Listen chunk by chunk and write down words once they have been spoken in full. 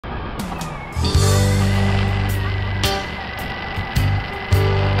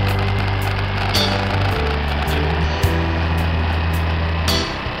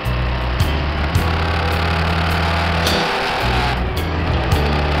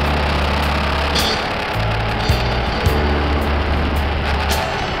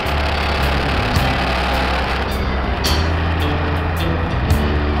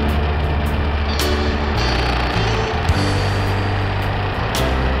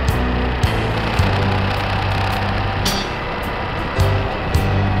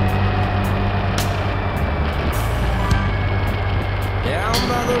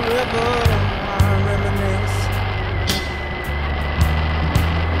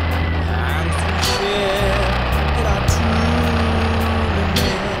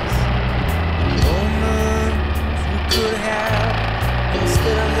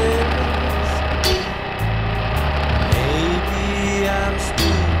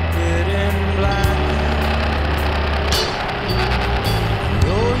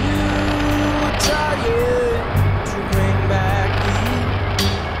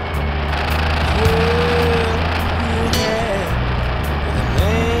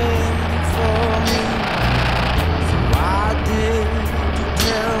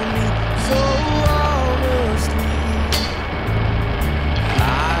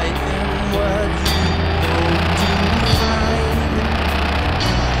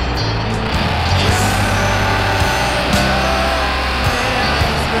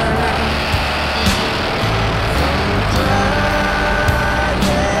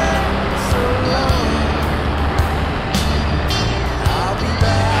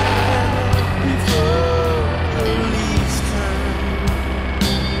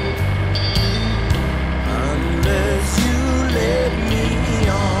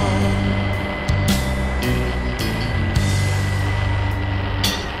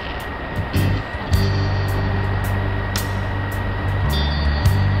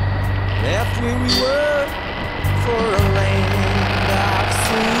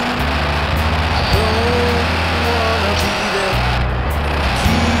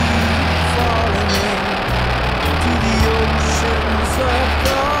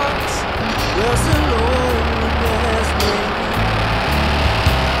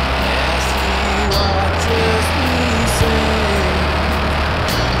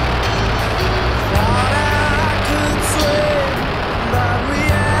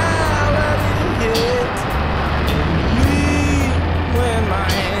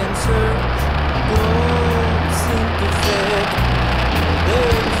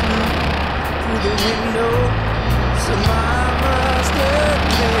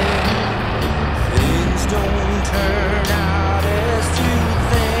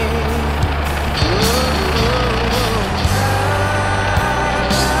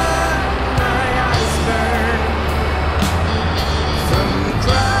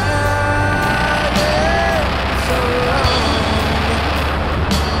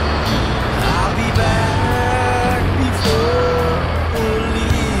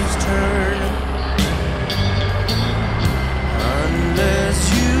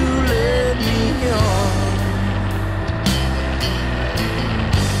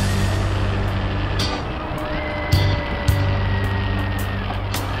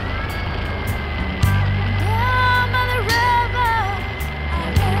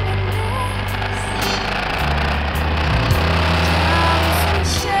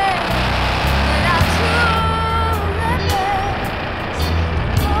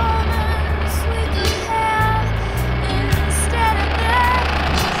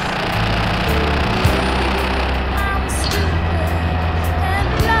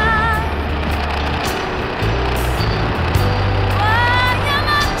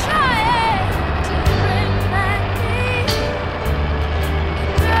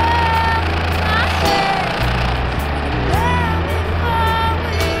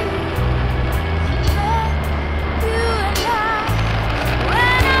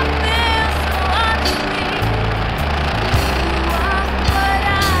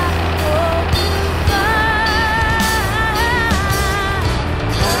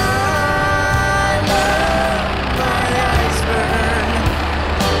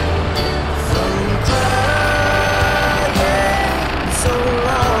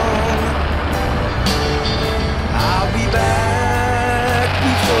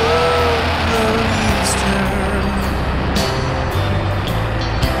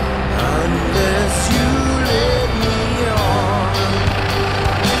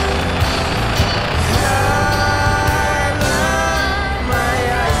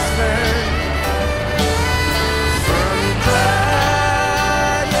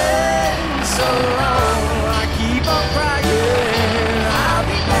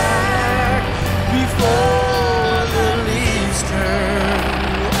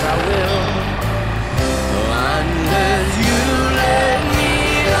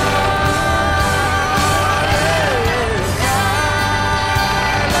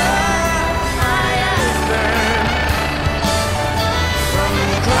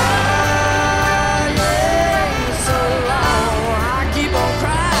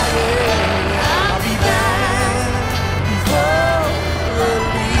I'll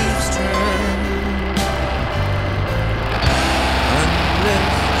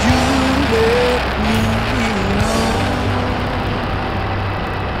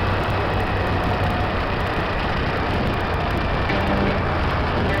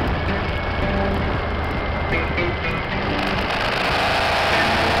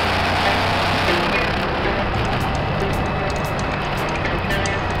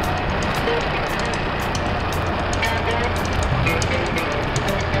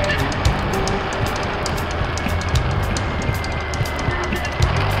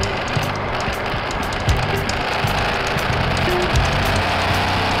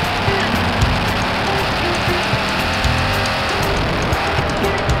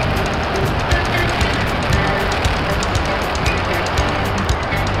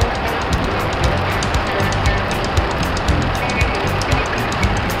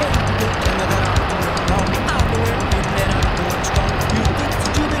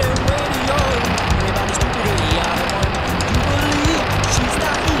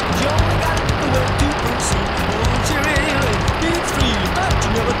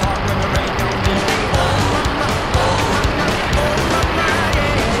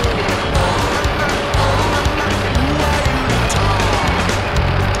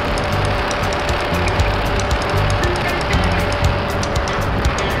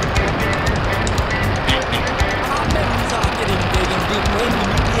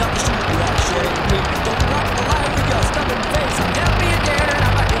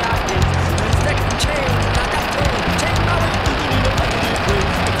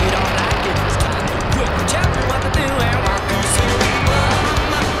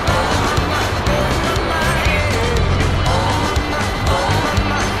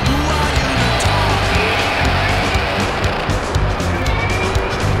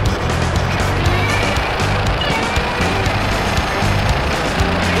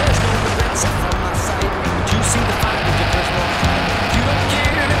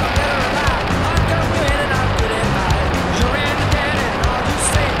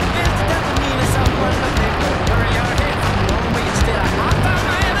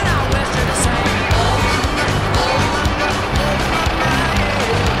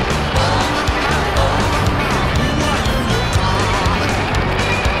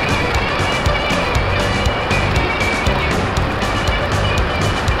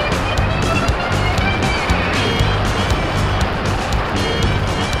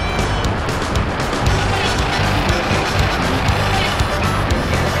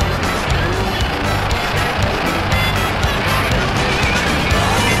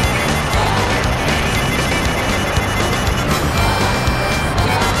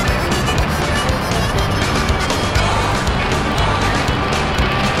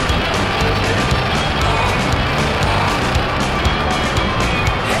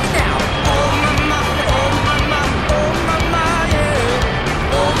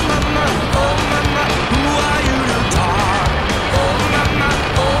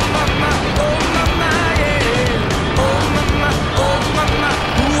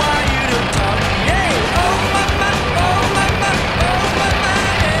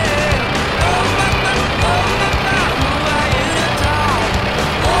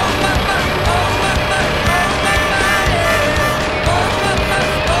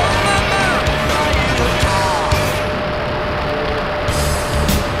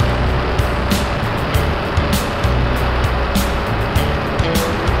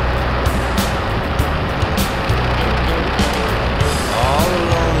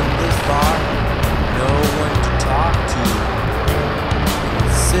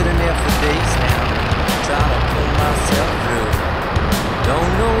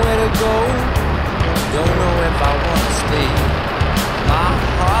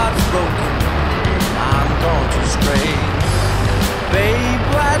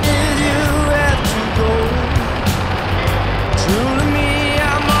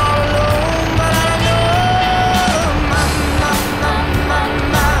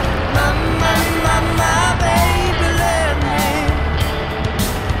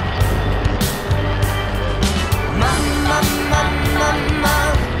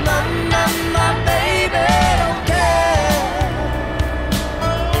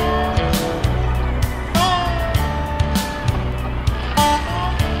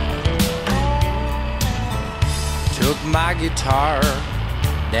guitar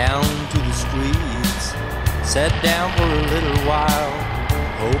down to the streets, sat down for a little while,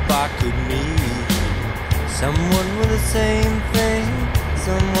 hope I could meet someone with the same thing,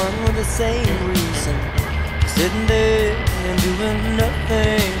 someone with the same reason, sitting there and doing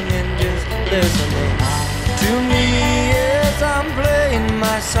nothing and just listening to me as I'm playing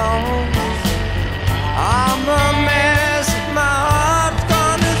my songs. I'm a mess, my heart's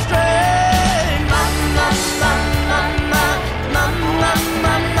gone astray.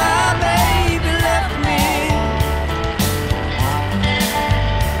 My baby left me.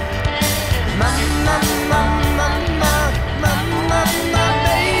 My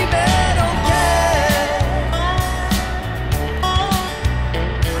baby don't care.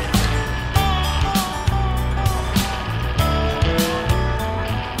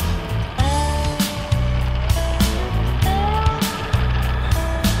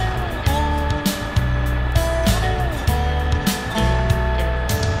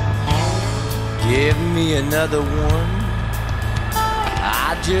 Give me another one.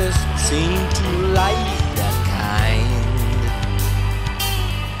 I just seem to like that kind.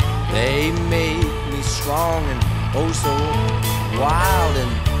 They make me strong and oh so wild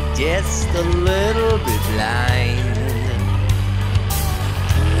and just a little bit blind.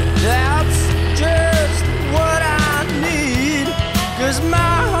 That's just what I need, 'cause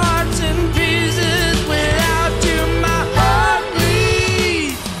my heart's in pieces without you. My heart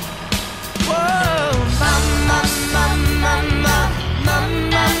bleeds. Whoa, my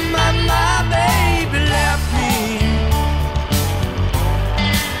baby left me.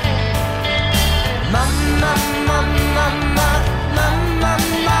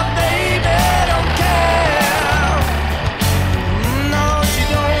 My baby don't care. No, she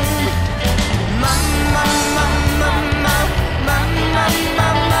don't. My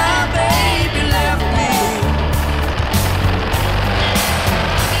baby left me.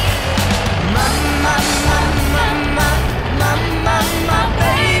 My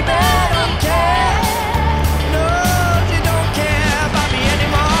baby don't care. No, she don't care about me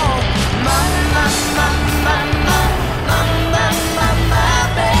anymore. My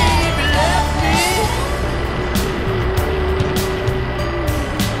baby left me.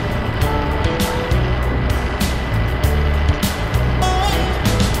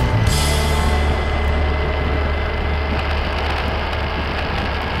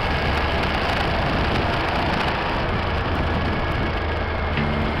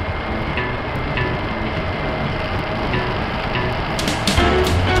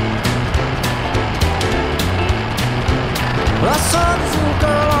 Well, I saw this little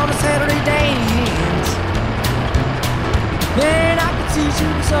girl on a Saturday dance. Man, I could see she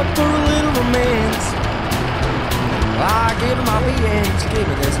was up for a little romance. I gave her my beat and she gave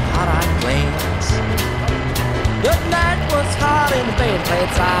me this hot-eyed glance. The night was hot and the band played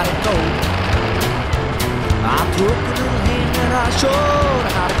side and gold. I took a little hand and I showed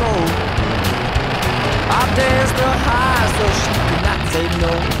her how to go. I danced her high so she could not say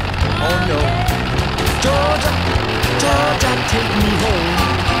no. Oh no. Georgia, Georgia, take me home.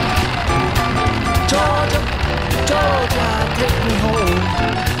 Georgia, Georgia, take me home.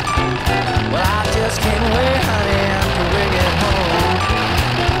 Well, I just can't wait, honey, until we get home.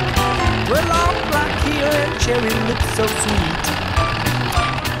 Well, long black hair and cherry lips so sweet.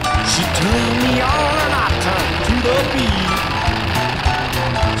 She turned me on and I turned to the beat.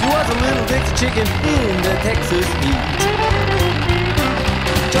 She was a little Dixie chicken in the Texas heat.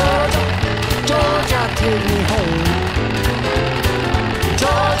 Georgia, Georgia, take me home.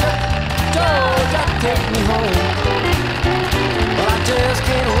 Georgia, Georgia, take me home. Well, I just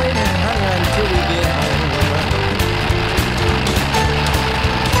can't wait, honey, until we get home.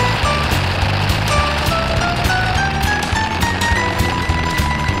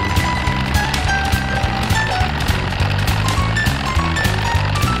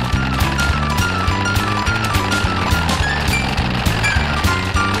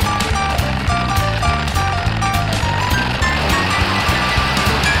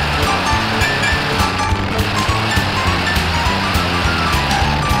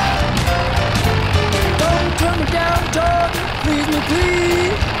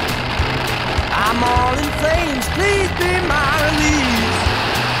 Please, I'm all in flames, please be my release.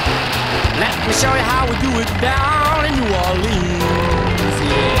 Let me show you how we do it down in New Orleans,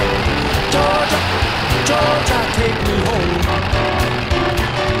 yeah. Georgia, Georgia, take me home.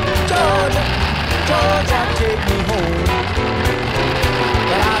 Georgia, Georgia, take me home.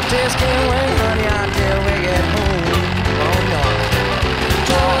 But I just can't wait, honey, until we get home. Oh no.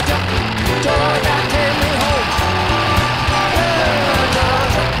 Georgia, Georgia.